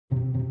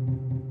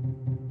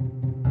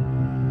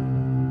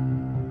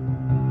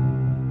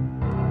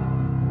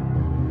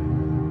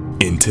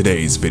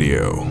today's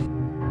video.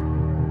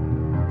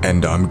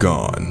 And I'm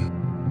gone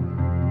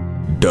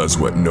does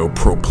what no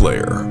pro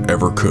player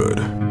ever could.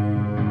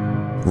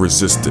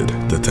 Resisted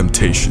the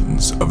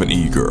temptations of an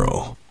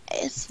e-girl.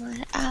 It's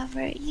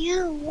whatever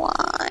you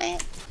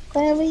want.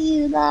 Whatever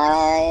you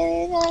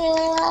like.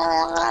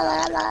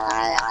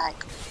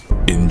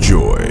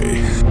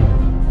 Enjoy.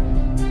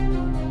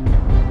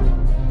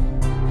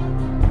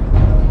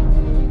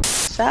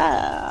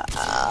 Shut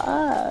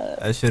up.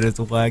 That shit is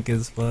whack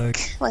as fuck.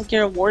 Like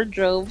your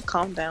wardrobe,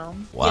 calm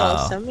down.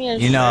 Wow. Yo, send me a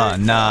you shirt. know,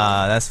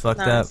 nah, that's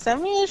fucked up.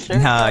 Send me a shirt.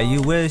 Nah, though.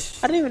 you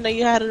wish. I didn't even know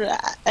you had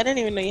I didn't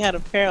even know you had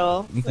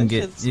apparel. You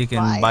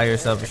can buy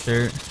yourself a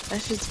shirt. That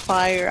shit's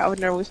fire. I would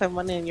never waste my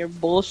money on your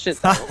bullshit.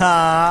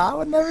 Haha, I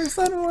would never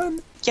send one.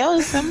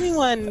 Yo, send me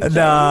one.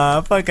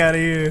 Nah, fuck out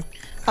of here.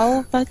 I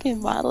will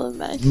fucking model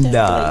that shit.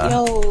 Nah. Like,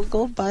 yo,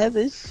 go buy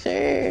this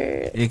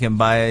shirt. You can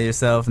buy it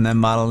yourself and then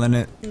model in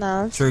it.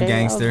 Nah, I'm True straight.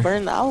 gangster.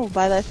 I will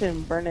buy that shit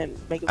and burn it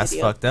and make a That's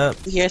video. fucked up.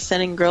 You're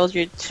sending girls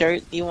your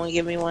shirt. You won't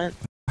give me one?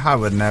 I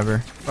would never.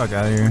 Fuck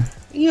out of here.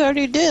 You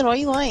already did. Why are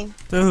you lying?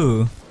 To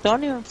who?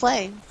 Don't even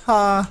play.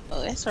 Ha.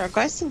 Oh, I swear.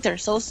 Guys think they're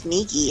so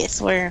sneaky. I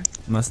swear.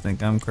 Must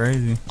think I'm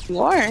crazy. You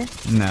are.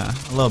 Nah,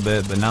 a little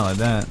bit, but not like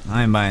that.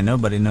 I ain't buying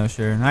nobody no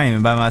shirt. I ain't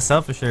even buy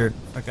myself a shirt.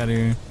 Fuck out of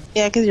here.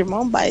 Yeah, because your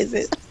mom buys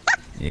it.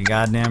 You're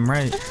goddamn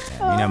right.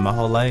 You know my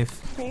whole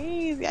life.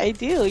 Crazy. I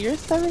do. You're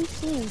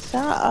 17. Shut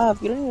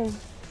up. You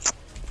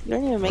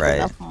don't even make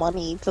enough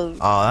money to.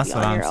 Oh, that's be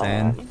what on I'm your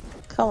saying. own.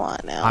 Come on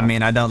now. I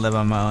mean, I don't live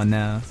on my own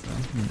now, so.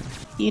 You know.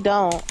 You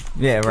don't.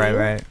 Yeah, Do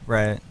you?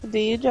 right. Do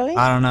you, Joey?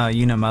 I don't know.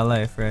 You know my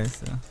life, right?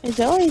 So. Hey,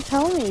 Joey,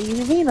 tell me.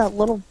 You're being a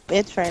little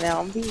bitch right now.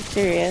 I'm being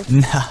serious.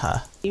 Nah.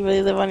 You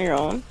really live on your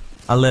own?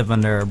 I live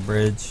under a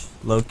bridge,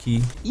 low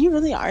key. You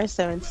really are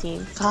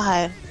 17.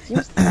 God.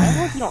 I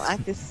hope you don't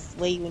act this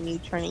way when you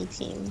turn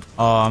 18.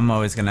 Oh, I'm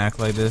always gonna act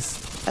like this.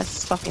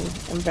 That's fucking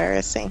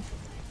embarrassing.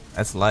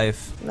 That's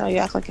life. No, you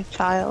act like a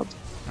child.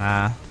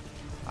 I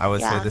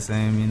would say the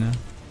same, you know.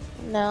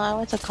 No, I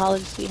went to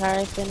college, sweetheart.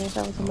 I finished.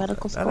 I went to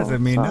medical school. That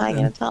doesn't mean so nothing. how you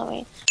gonna tell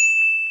me?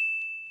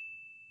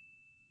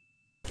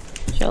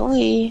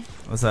 Joey.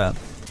 What's up?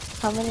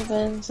 How many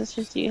brothers and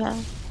sisters do you have?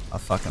 A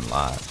fucking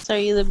lot. So are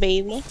you the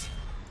baby?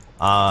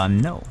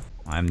 No.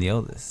 I'm the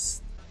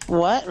oldest.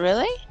 What?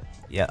 Really?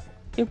 Yeah.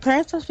 Your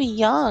parents must be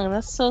young.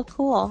 That's so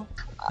cool.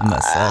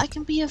 I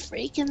can be a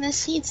freak in the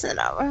sheets in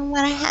a room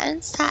when I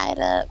hands tied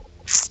up.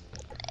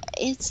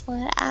 It's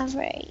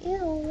whatever you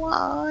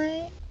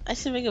want. I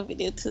should make a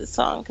video to the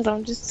song because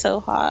I'm just so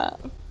hot.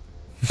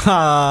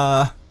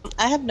 I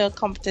have no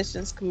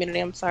competitions, community.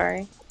 I'm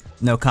sorry.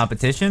 No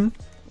competition?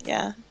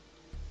 Yeah.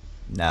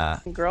 Nah.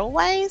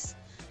 Girl-wise,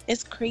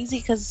 it's crazy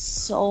because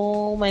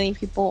so many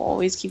people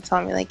always keep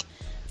telling me like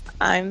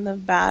I'm the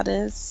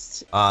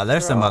baddest.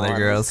 There's some other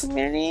girls.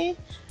 Community?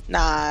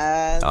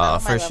 Nah. Oh,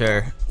 for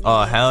sure.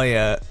 Oh, hell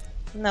yeah.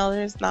 No,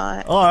 there's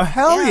not. Oh,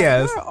 hell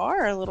yes. You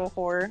are a little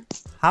whore.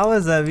 How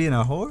is that being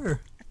a whore?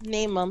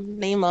 Name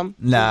them.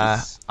 Nah,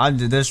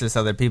 there's just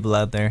other people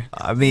out there.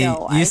 I mean,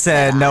 No, you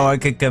said no one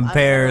could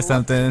compare or look,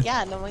 something.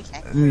 Yeah, no one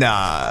can.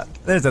 Nah,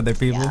 there's other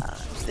people. Yeah,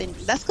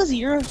 that's because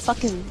you're a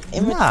fucking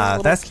immature Nah,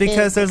 little that's kid.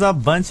 because there's a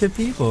bunch of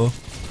people.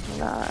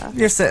 Nah.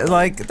 You're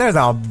like, there's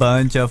a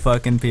bunch of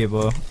fucking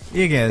people.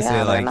 You can't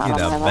say like you're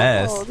the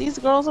best. Level. These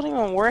girls don't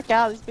even work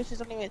out. These bitches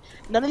don't even.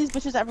 None of these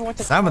bitches ever went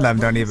to. Some of them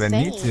college. don't even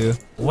need to.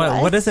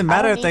 What does it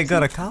matter if they go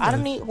to college? I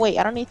don't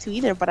need to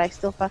either. But I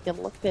still fucking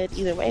look good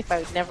either way. If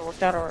I never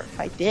worked out or if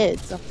I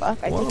did, so fuck.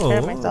 I take care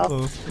of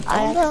myself.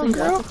 I actually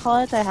went to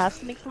college. I have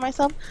something for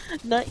myself.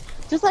 No,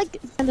 there's like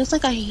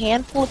a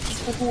handful of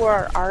people who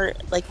are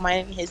like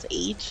mine his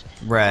age.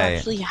 Right. Who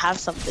actually have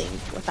something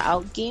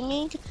without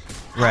gaming.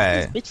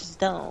 Right. These bitches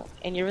don't,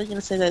 and you're really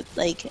gonna say that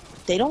like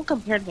they don't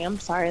compare to me. I'm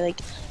sorry, like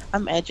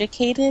I'm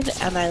educated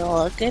and I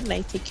look good and I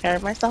take care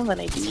of myself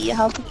and I do eat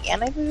healthy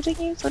and I play video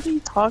games. What are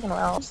you talking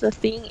about? The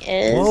thing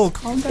is,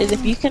 is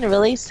if you can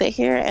really sit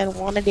here and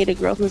want to date a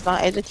girl who's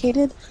not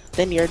educated,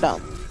 then you're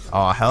dumb.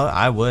 Oh hell,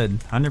 I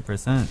would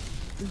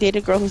 100%. Date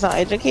a girl who's not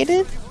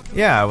educated?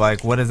 Yeah,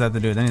 like what does that have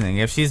to do with anything?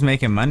 If she's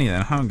making money,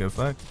 then I don't give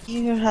a fuck.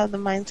 You have the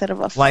mindset of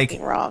a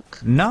fucking rock.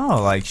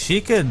 No, like she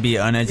could be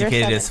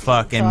uneducated as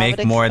fuck and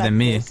make more than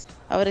me.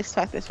 I would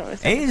expect this from a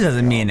 17-year-old. Age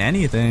doesn't mean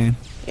anything.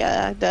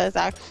 Yeah, it does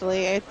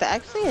actually. It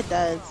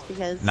does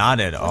because not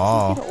at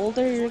all. As you get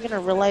older, you're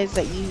gonna realize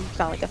that you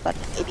sound like a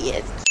fucking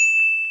idiot.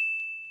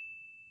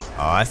 Oh,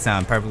 I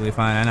sound perfectly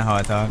fine. I know how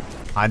I talk.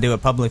 I do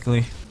it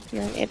publicly.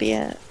 You're an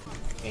idiot.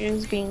 You're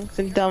just being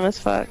so dumb as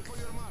fuck.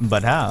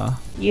 But how?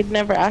 You'd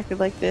never acted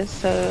like this,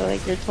 so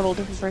like you're a total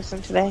different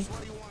person today.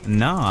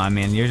 No, I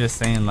mean you're just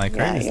saying like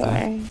crazy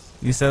stuff.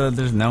 You said that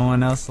there's no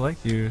one else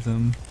like you or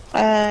something.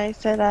 I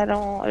said I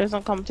don't. There's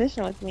no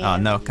competition with me. Oh,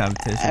 no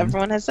competition.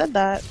 Everyone has said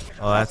that.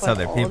 Oh, that's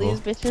other people. All these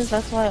bitches.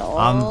 That's why all.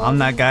 I'm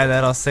that guy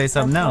that'll say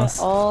something else.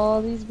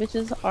 All these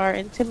bitches are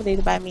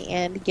intimidated by me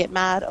and get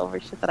mad over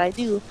shit that I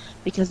do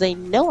because they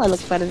know I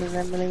look better than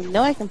them and they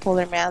know I can pull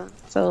their man.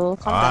 So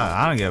calm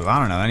down. I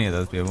don't know any of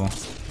those people.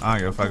 I don't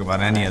give a fuck about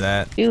any of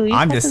that. Dude,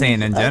 I'm just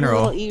saying in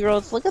general.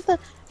 E-girls, look at the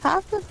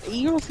half the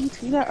E-girls you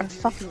tweet at are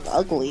fucking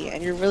ugly,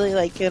 and you're really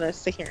like gonna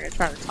sit here and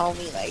trying to tell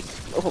me like,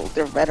 oh,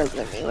 they're better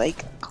than me.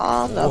 Like,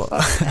 calm the fuck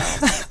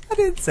down. I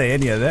didn't say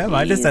any of them.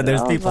 I just said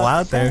there's people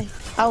out there.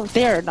 Out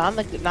there, not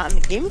in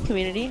the gaming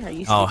community. Are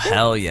you? Oh stupid?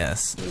 hell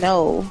yes.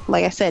 No,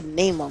 like I said,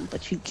 name them,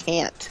 but you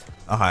can't.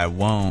 Oh, I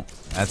won't.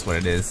 That's what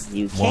it is.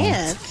 You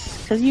can't,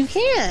 because you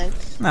can't.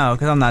 No,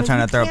 because I'm not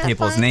trying to throw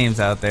people's names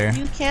out there.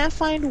 You can't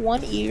find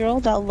one E-girl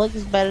that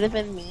looks better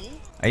than me.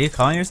 Are you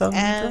calling yourself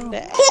and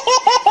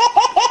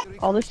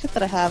all the shit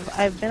that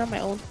I've been on my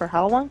own for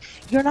how long?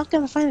 You're not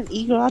gonna find an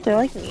E-girl out there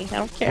like me. I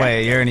don't care.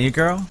 Wait, you're an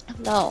E-girl?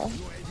 No.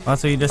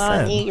 That's what you just said.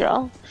 Not an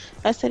E-girl.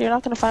 I said you're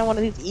not gonna find one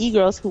of these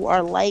E-girls who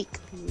are like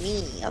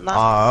me. I'm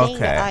not saying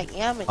that I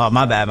am an Oh,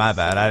 my bad.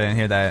 I didn't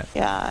hear that.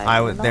 Yeah,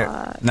 I was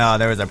there. No,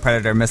 there was a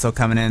predator missile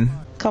coming in.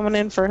 Coming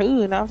in for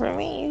who? Not for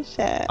me.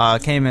 Shit.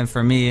 Came in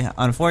for me.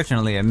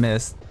 Unfortunately, it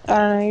missed. I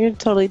don't know. You're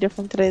totally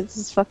different today. This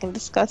is fucking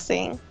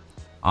disgusting.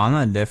 I'm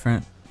not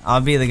different.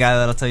 I'll be the guy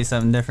that'll tell you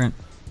something different.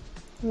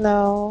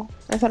 No,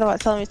 I thought about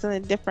telling me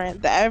something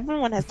different.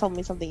 Everyone has told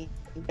me something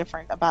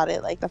different about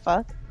it. Like the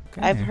fuck.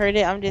 Okay. I've heard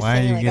it. I'm just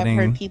saying. Like I've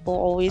heard people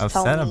always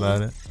tell me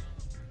about it.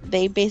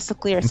 They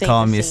basically are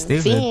saying the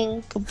same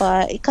thing,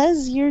 but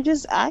because you're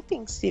just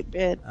acting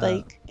stupid.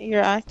 Like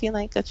you're acting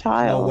like a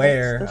child.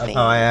 Aware of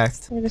how I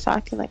act. You're just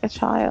acting like a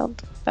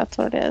child. That's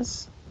what it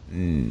is.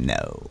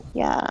 No.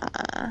 Yeah.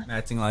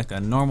 Acting like a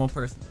normal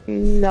person.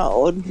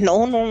 No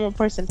normal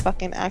person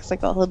fucking acts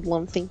like a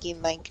hoodlum,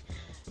 thinking like.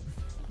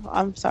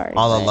 I'm sorry.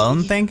 All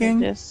alone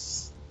thinking? You're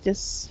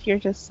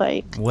just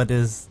like. What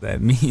does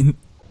that mean?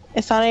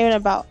 It's not even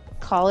about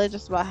college.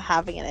 It's about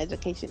having an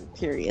education.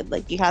 Period.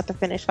 Like you have to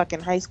finish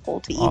fucking high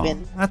school to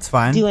even. That's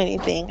fine. Do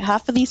anything.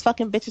 Half of these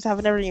fucking bitches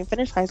have never even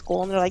finished high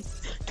school, and they're like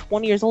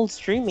 20 years old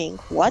streaming.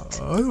 What?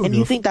 And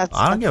you think that's?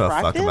 I don't give a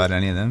fuck about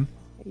any of them.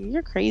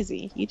 You're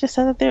crazy. You just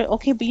said that they're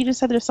okay, but you just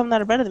said there's some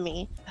that are better than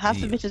me. Half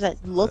the bitches that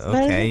look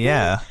better than me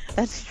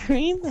that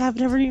stream have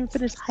never even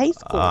finished high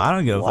school. I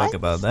don't give a fuck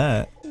about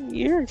that.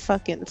 You're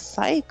fucking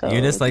psycho.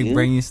 You're just like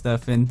bringing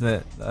stuff in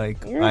that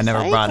like I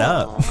never brought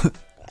up.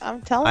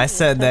 I'm telling you. I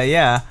said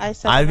that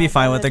I'd be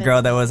fine with a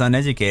girl that was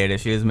uneducated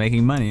if she was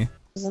making money.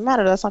 Doesn't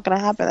matter. That's not gonna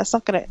happen. That's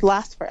not gonna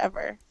last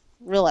forever.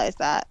 Realize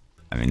that.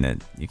 I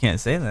mean, you can't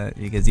say that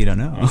because you don't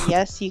know.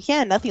 Yes, you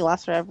can. Nothing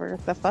lasts forever.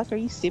 The fuck? Are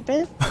you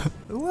stupid?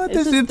 What?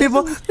 There's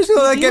people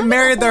that get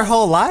married their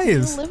whole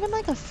lives. You live in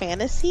like a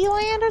fantasy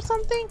land or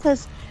something?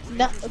 Because,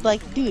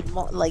 like, dude,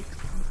 like,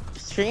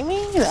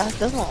 streaming that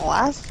doesn't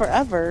last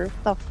forever.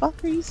 The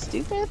fuck? Are you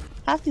stupid?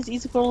 Half these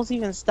easy girls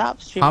even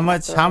stop streaming.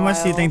 How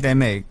much do you think they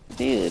make?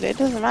 Dude, it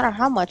doesn't matter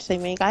how much they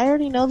make. I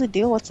already know the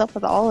deal. What's up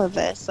with all of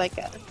this? Like,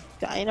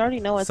 I already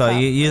know what's up. So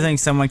you think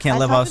someone can't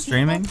live off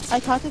streaming? I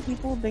talk to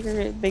people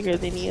bigger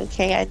than you.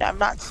 Okay, I'm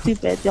not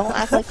stupid. Don't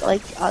act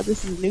like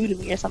this is new to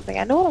me or something.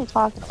 I know what I'm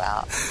talking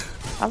about.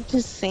 I'm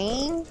just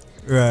saying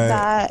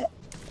that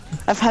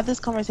I've had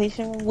this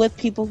conversation with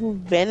people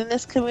who've been in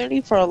this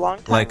community for a long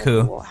time. Like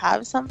who? Will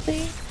have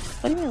something.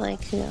 What do you mean,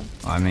 like who?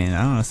 I mean,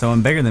 I don't know.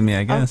 Someone bigger than me,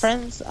 I guess.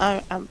 I'm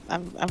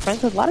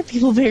friends with a lot of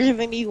people bigger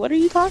than you. What are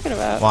you talking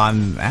about? Well,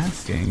 I'm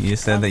asking. You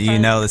said that you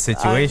know the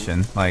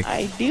situation. Like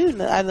I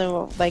do. I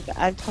know. Like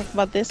I've talked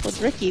about this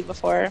with Ricky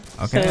before.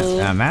 Okay,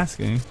 so I'm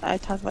asking. I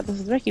talked about this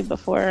with Ricky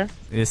before.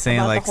 You're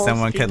saying like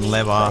someone could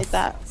live off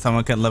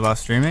someone could live off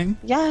streaming?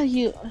 Yeah,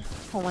 you.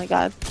 Oh my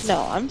god.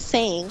 No, I'm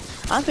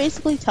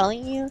basically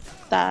telling you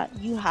that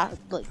you have,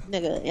 like,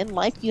 nigga, in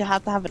life you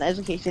have to have an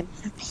education.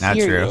 Period. Not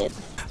true.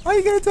 Why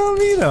you gotta tell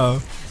me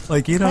though?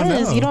 Like you don't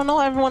know. You don't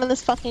know everyone in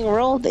this fucking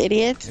world,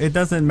 idiot. It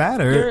doesn't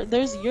matter.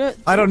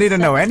 I don't need to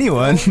know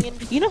anyone.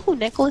 You know who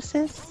Nicholas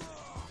is?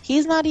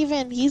 He's not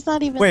even.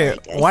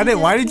 Wait, like,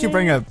 why did you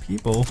bring up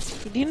people?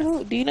 Do you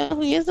know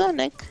who he is though,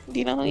 Nick? Do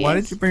you know who he is? Why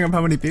did you bring up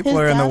how many people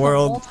are in the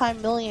world? His dad's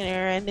a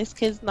multi-millionaire, and this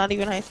kid's not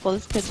even high school.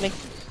 This kid's making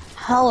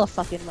hella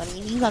fucking money.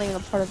 He's not even a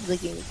part of the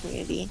gaming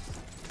community.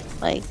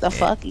 Like the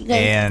fuck, you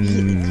guys?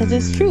 Because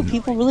it's true.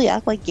 People really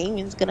act like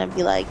gaming's gonna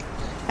be like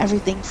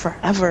everything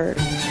forever.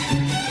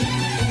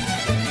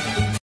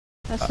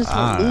 That's just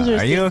what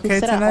losers do who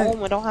sit at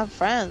home and don't have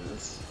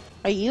friends.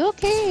 Are you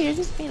okay? You're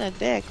just being a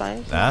dick.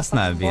 That's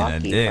not being a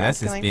dick.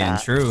 That's just being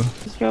true.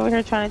 You're over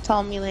here trying to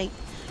tell me like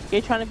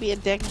you're trying to be a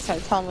dick and try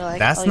to tell me like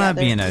that's not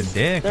being a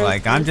dick.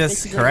 Like I'm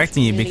just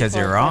correcting you because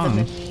you're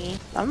wrong.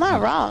 I'm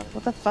not wrong.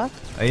 What the fuck?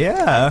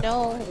 Yeah. I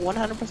know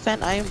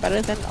 100% I am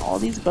better than all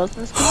these girls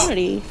in this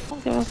community. I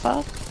don't give a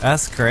fuck.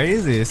 That's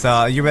crazy.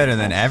 So you're better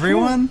than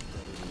everyone?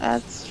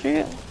 That's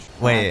true.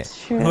 Wait,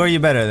 who are you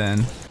better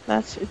than?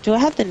 Do I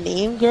have to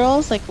name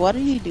girls? Like, what are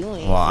you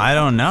doing? Well, I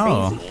don't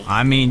know. Crazy.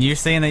 I mean, you're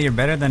saying that you're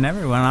better than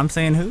everyone. I'm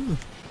saying who?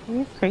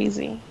 You're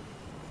crazy.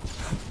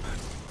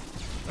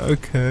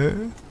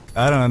 Okay.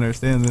 I don't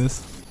understand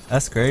this.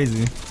 That's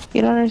crazy.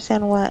 You don't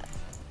understand what?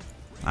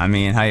 I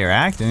mean, how you're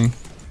acting.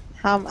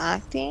 How I'm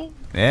acting?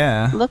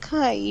 Yeah. Look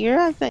how you're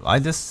acting.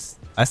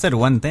 I said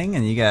one thing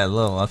and you got a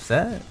little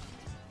upset.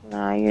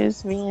 No, you're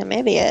just being an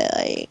idiot.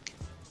 Like,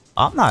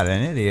 I'm not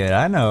an idiot.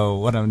 I know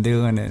what I'm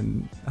doing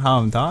and how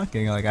I'm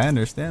talking. Like, I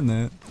understand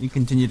that. You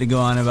continue to go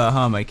on about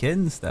how I'm a kid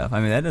and stuff. I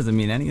mean, that doesn't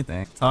mean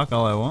anything. Talk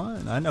all I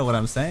want. I know what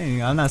I'm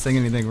saying. I'm not saying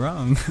anything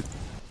wrong.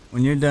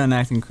 When you're done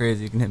acting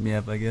crazy, you can hit me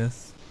up, I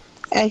guess.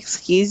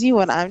 excuse you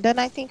when I'm done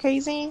acting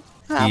crazy?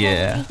 How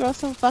Yeah. about you grow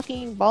some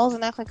fucking balls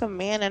and act like a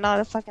man and not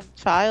a fucking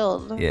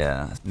child?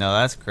 Yeah. No,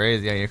 that's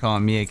crazy. Yeah, you're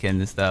calling me a kid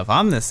and stuff.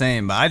 I'm the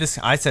same, but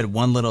I said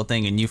one little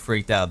thing and you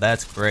freaked out.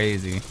 That's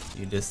crazy.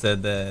 You just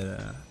said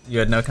that you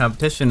had no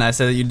competition. I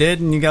said that you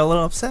did and you got a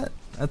little upset.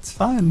 That's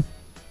fine.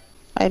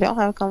 I don't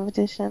have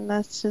competition.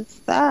 That's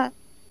just that.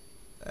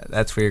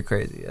 That's where you're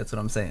crazy. That's what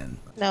I'm saying.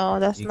 No,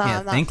 that's you not. You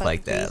can't think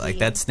like that. Crazy. Like,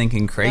 that's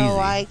thinking crazy. No,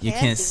 I you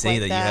can't say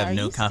like that you have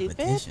no you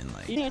competition.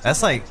 Stupid? Like,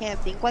 that's like. I can't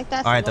think like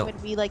that. All right, so you,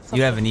 be like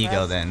you have an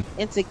ego then.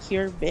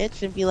 Insecure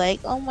bitch and be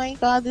like, oh my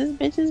god, this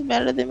bitch is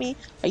better than me.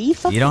 Are you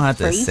fucking? You don't have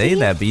crazy? to say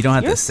that, but you don't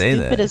have to say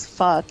that. Stupid as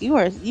fuck. You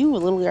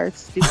literally are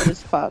stupid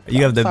as fuck.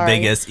 You have the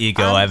biggest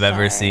ego I've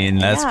ever seen.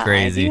 That's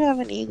crazy. I do have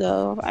an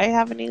ego. I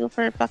have an ego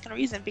for a fucking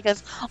reason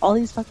because all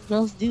these fucking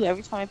girls do.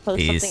 Every time I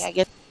post something, I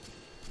get.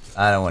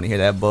 I don't want to hear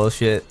that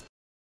bullshit.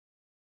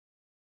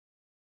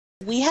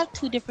 We have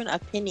two different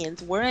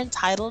opinions. We're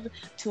entitled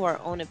to our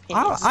own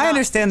opinions. I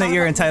understand that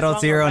you're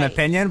entitled to your own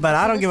opinion, but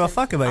I don't give a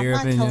fuck about your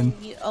opinion.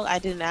 I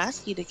didn't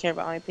ask you to care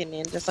about my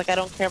opinion, just like I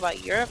don't care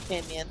about your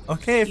opinion.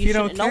 Okay, if you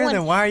don't care,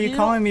 then why are you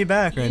calling me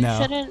back right now?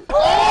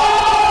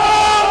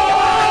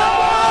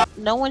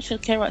 No one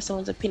should care about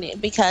someone's opinion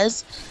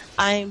because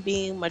I'm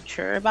being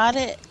mature about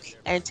it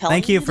and telling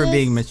you. Thank you for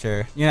being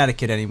mature. You're not a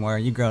kid anymore.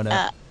 You grown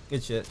up.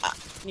 Good shit.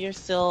 You're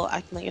still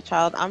acting like a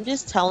child. I'm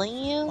just telling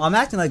you. Well, I'm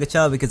acting like a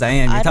child because I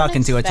am. You're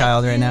talking to a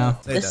child right now.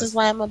 This is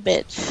why I'm a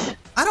bitch.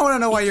 I don't want to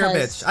know why you're a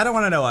bitch. I don't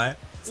want to know why.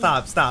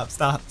 Stop,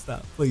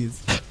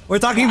 please. We're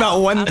talking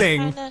about one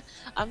thing.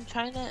 I'm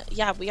trying to.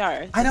 Yeah, we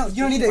are. I don't.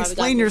 You don't need to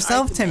explain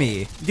yourself to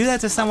me. Do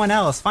that to someone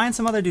else. Find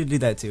some other dude to do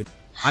that to.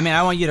 I mean,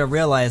 I want you to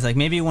realize, like,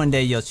 maybe one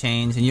day you'll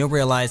change and you'll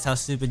realize how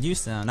stupid you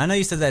sound. I know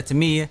you said that to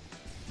me,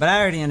 but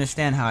I already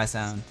understand how I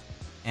sound.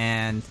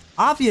 And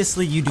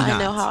obviously you do not. I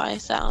know how I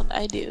sound.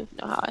 I do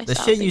know how I sound. The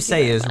shit you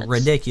say is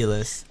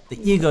ridiculous. The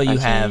ego you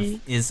have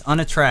is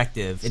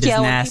unattractive. It is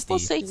nasty.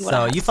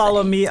 So you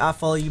follow me, I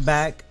follow you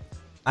back.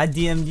 I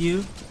DM'd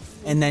you,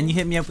 and then you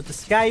hit me up with the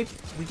Skype.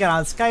 We got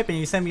on Skype and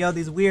you sent me all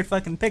these weird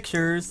fucking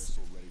pictures.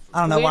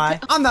 I don't know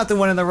why. I'm not the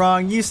one in the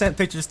wrong. You sent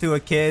pictures to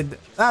a kid.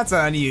 That's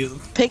on you.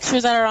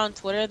 Pictures that are on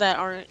Twitter that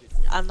aren't.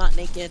 I'm not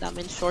naked. I'm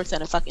in shorts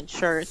and a fucking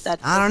shirt.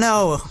 I don't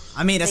know.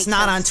 I mean, it's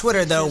not on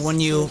Twitter though. When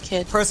you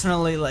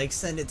personally like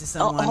send it to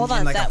someone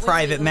in like a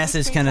private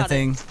message kind of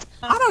thing.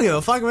 I don't give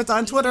a fuck if it's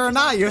on Twitter or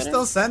not. You're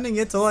still sending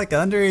it to like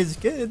an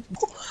underage kid.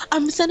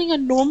 I'm sending a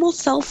normal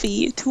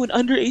selfie to an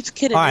underage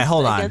kid. All right,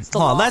 hold on.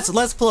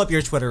 Let's pull up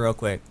your Twitter real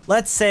quick.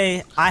 Let's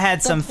say I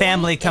had some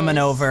family coming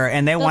over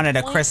and they wanted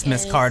a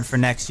Christmas card for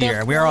next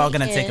year. We're all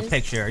gonna take a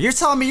picture. You're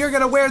telling me you're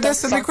gonna wear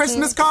this in the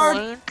Christmas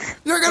card?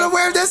 You're gonna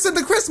wear this in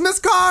the Christmas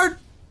card?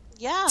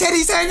 Yeah.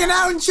 Titties hanging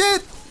out and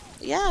shit.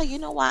 Yeah, you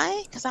know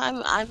why? Because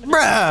I'm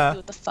Bruh. do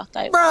what the fuck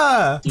I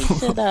want. You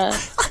should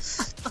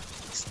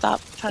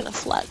stop trying to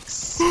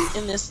flex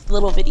in this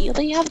little video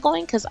that you have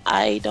going, because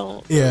I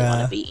don't really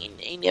want to be in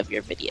any of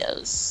your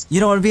videos. You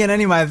don't want to be in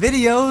any of my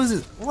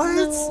videos? What?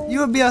 No.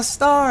 You would be a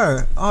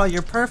star. Oh,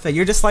 you're perfect.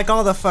 You're just like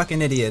all the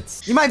fucking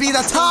idiots. You might be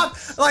the top,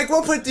 like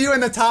we'll put you in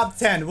the top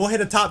 10. We'll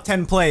hit a top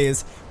 10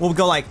 plays. We'll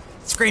go like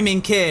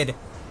screaming kid,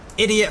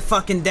 idiot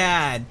fucking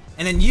dad.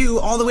 And then you,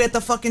 all the way at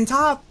the fucking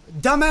top,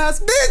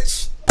 dumbass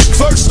bitch!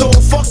 First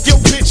off, fuck your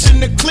bitch in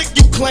the click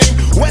you claim.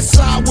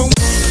 Westside when...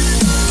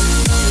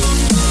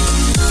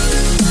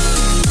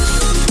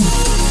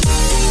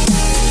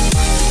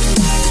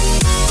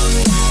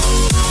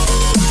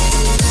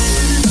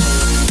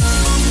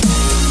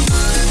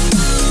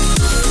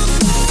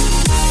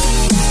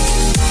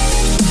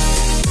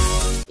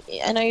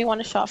 I know you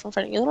want to show off in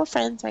front of your little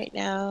friends right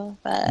now,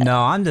 but no,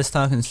 I'm just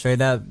talking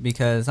straight up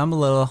because I'm a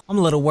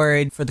little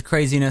worried for the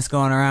craziness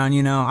going around.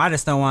 You know, I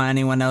just don't want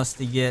anyone else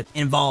to get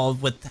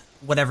involved with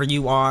whatever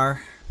you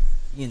are.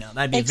 You know,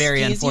 that'd be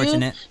very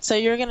unfortunate. So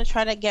you're gonna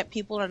try to get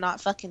people to not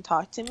fucking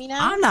talk to me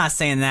now? I'm not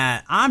saying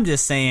that. I'm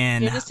just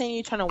saying. You're just saying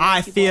you're trying to.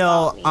 I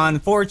feel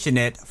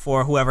unfortunate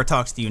for whoever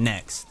talks to you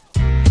next.